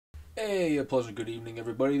Hey, a pleasant good evening,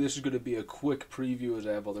 everybody. This is going to be a quick preview as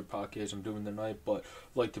I have other podcasts I'm doing tonight, but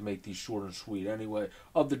I'd like to make these short and sweet anyway.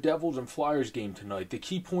 Of the Devils and Flyers game tonight. The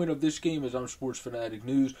key point of this game is I'm Sports Fanatic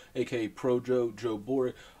News, aka Pro Joe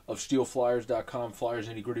Bory of SteelFlyers.com, Flyers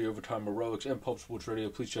Nitty Gritty Overtime Heroics, and Pub Sports Radio.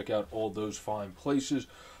 Please check out all those fine places.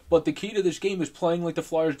 But the key to this game is playing like the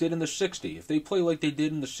Flyers did in the 60. If they play like they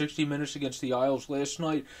did in the 60 minutes against the Isles last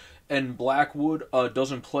night, and Blackwood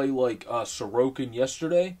doesn't play like Sorokin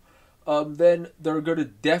yesterday, then they're going to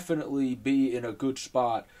definitely be in a good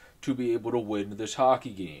spot to be able to win this hockey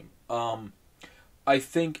game. I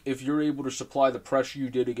think if you're able to supply the pressure you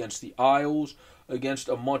did against the Isles, against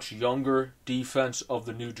a much younger defense of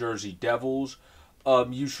the New Jersey Devils,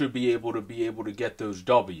 you should be able to get those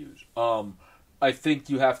W's. I think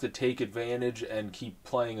you have to take advantage and keep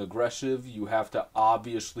playing aggressive. You have to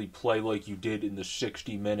obviously play like you did in the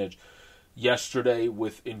 60 minutes yesterday,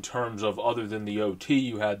 with in terms of other than the OT,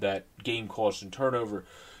 you had that game cost and turnover.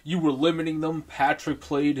 You were limiting them. Patrick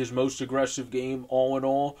played his most aggressive game all in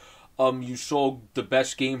all. You saw the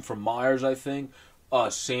best game from Myers, I think.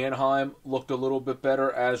 Sanheim looked a little bit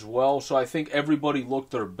better as well. So I think everybody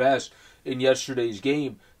looked their best in yesterday's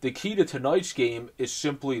game. The key to tonight's game is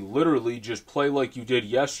simply literally just play like you did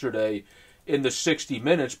yesterday in the 60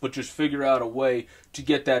 minutes, but just figure out a way to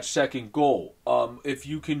get that second goal. If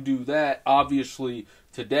you can do that, obviously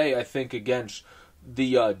today, I think against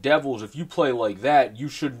the Devils, if you play like that, you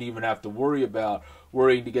shouldn't even have to worry about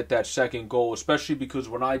worrying to get that second goal, especially because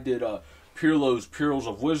when I did Pirlo's Pearls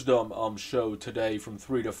of Wisdom show today from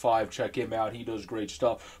 3 to 5, check him out, he does great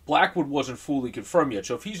stuff. Blackwood wasn't fully confirmed yet,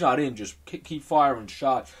 so if he's not in, just keep firing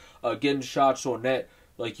shots, getting shots on net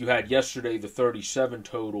like you had yesterday, the 37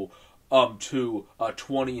 total, to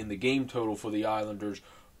 20 in the game total for the Islanders,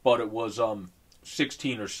 but it was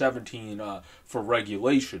 16 or 17 for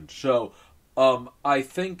regulation. So I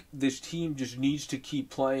think this team just needs to keep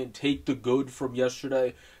playing, take the good from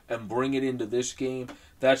yesterday, and bring it into this game.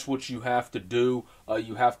 That's what you have to do.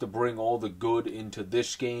 You have to bring all the good into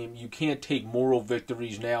this game. You can't take moral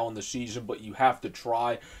victories now in the season, but you have to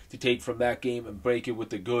try to take from that game and break it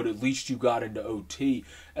with the good. At least you got into OT,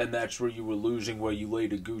 and that's where you were losing, where you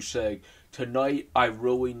laid a goose egg. Tonight, I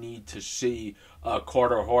really need to see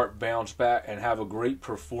Carter Hart bounce back and have a great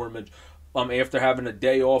performance. After having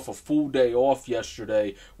a full day off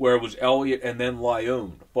yesterday, where it was Elliott and then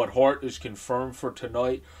Lyon. But Hart is confirmed for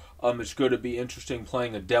tonight. It's going to be interesting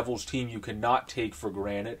playing a Devils team you cannot take for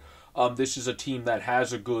granted. This is a team that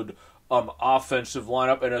has a good offensive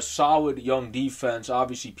lineup and a solid young defense.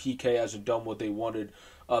 Obviously, PK hasn't done what they wanted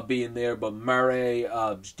being there, but Murray,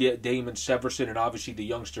 Damon Severson, and obviously the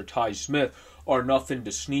youngster Ty Smith are nothing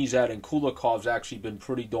to sneeze at, and Kulikov's actually been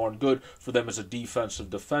pretty darn good for them as a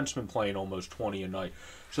defensive defenseman, playing almost 20 a night.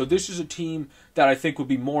 So this is a team that I think would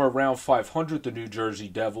be more around 500, the New Jersey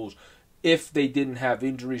Devils, if they didn't have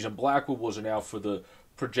injuries and Blackwood wasn't out for the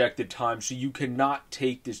projected time. So you cannot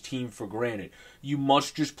take this team for granted. You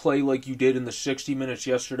must just play like you did in the 60 minutes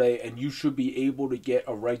yesterday, and you should be able to get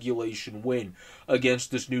a regulation win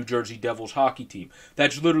against this New Jersey Devils hockey team.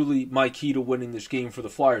 That's literally my key to winning this game for the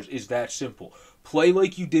Flyers, is that simple. Play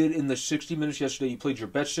like you did in the 60 minutes yesterday. You played your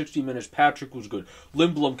best 60 minutes. Patrick was good.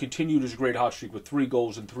 Lindblom continued his great hot streak with 3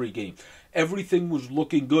 goals in 3 games. Everything was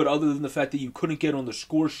looking good, other than the fact that you couldn't get on the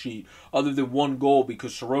score sheet other than 1 goal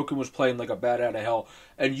because Sorokin was playing like a bat out of hell,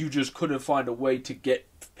 and you just couldn't find a way to get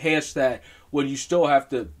past that when you still have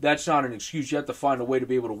to. That's not an excuse. You have to find a way to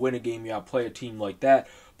be able to win a game. You outplay a team like that.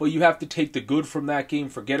 But you have to take the good from that game,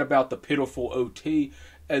 forget about the pitiful OT,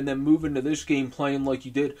 and then move into this game playing like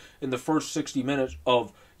you did in the first 60 minutes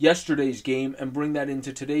of yesterday's game and bring that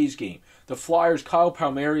into today's game. The Flyers, Kyle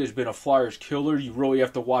Palmieri has been a Flyers killer. You really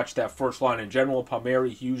have to watch that first line in general, Palmieri,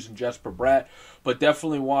 Hughes, and Jesper Bratt, but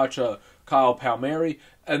definitely watch Kyle Palmieri,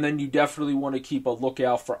 and then you definitely want to keep a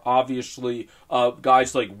lookout for, obviously,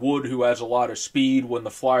 guys like Wood, who has a lot of speed when the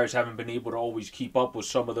Flyers haven't been able to always keep up with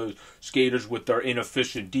some of those skaters with their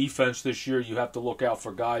inefficient defense this year. You have to look out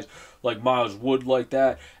for guys like Miles Wood like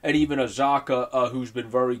that, and even Azaka, who's been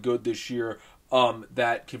very good this year,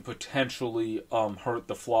 that can potentially hurt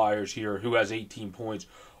the Flyers here, who has 18 points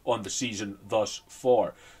on the season thus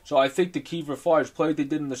far. So I think the key for Flyers play like they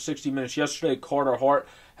did in the 60 minutes yesterday. Carter Hart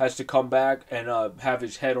has to come back and have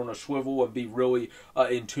his head on a swivel and be really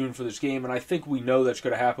in tune for this game. And I think we know that's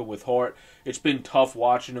going to happen with Hart. It's been tough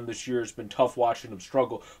watching him this year. It's been tough watching him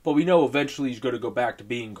struggle. But we know eventually he's going to go back to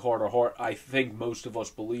being Carter Hart. I think most of us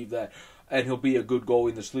believe that. And he'll be a good goalie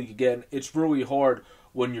in this league again. It's really hard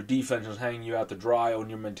when your defense is hanging you out to dry, on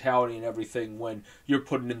your mentality and everything. When you're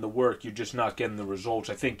putting in the work, you're just not getting the results.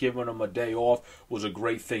 I think giving them a day off was a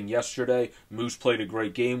great thing yesterday. Moose played a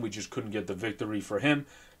great game. We just couldn't get the victory for him.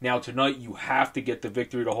 Now tonight, you have to get the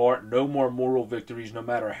victory to heart. No more moral victories, no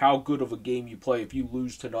matter how good of a game you play. If you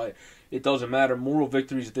lose tonight, it doesn't matter. Moral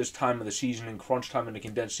victories at this time of the season and crunch time in the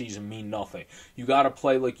condensed season mean nothing. You got to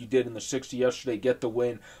play like you did in the 60 yesterday, get the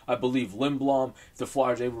win. I believe Lindblom, if the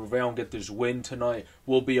Flyers are able to prevail and get this win tonight,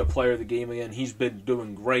 will be a player of the game again. He's been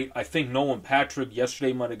doing great. I think Nolan Patrick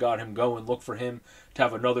yesterday might have got him going. Look for him to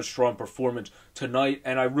have another strong performance tonight.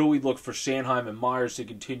 And I really look for Sanheim and Myers to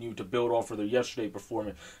continue to build off of their yesterday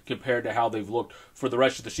performance compared to how they've looked for the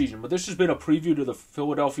rest of the season. But this has been a preview to the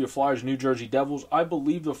Philadelphia Flyers, New Jersey Devils. I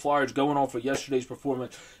believe the Flyers, going off of yesterday's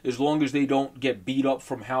performance, as long as they don't get beat up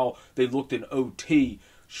from how they looked in OT,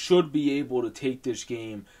 should be able to take this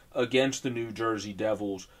game against the New Jersey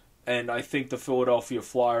Devils. And I think the Philadelphia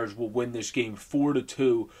Flyers will win this game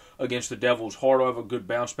 4-2 against the Devils. Hart will have a good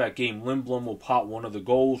bounce-back game. Lindblom will pop one of the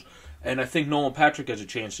goals. And I think Nolan Patrick has a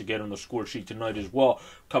chance to get on the score sheet tonight as well,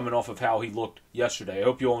 coming off of how he looked yesterday. I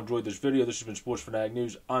hope you all enjoyed this video. This has been Sports Fanatic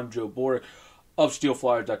News. I'm Joe Boric of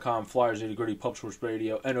SteelFlyers.com, Flyers Nitty Gritty, Pub Sports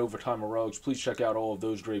Radio, and Overtime Heroics. Please check out all of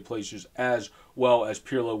those great places, as well as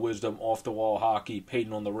Peerlo Wisdom, Off the Wall Hockey,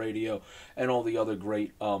 Peyton on the Radio, and all the other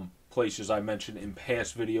great places I mentioned in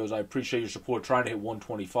past videos. I appreciate your support. Trying to hit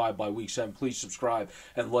 125 by week 7. Please subscribe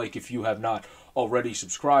and like if you have not already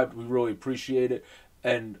subscribed. We really appreciate it.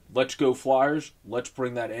 And let's go Flyers. Let's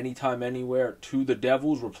bring that anytime, anywhere to the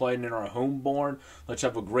Devils. We're playing in our home barn. Let's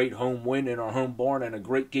have a great home win in our home barn and a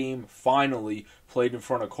great game finally played in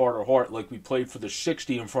front of Carter Hart, like we played for the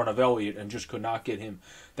 60 in front of Elliott and just could not get him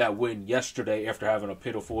that win yesterday after having a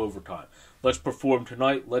pitiful overtime. Let's perform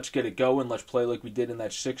tonight. Let's get it going. Let's play like we did in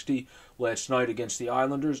that 60 last night against the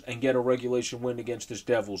Islanders and get a regulation win against this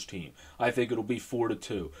Devils team. I think it'll be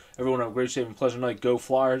 4-2. Everyone have a great, safe, and pleasant night. Go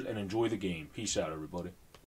Flyers and enjoy the game. Peace out, everybody.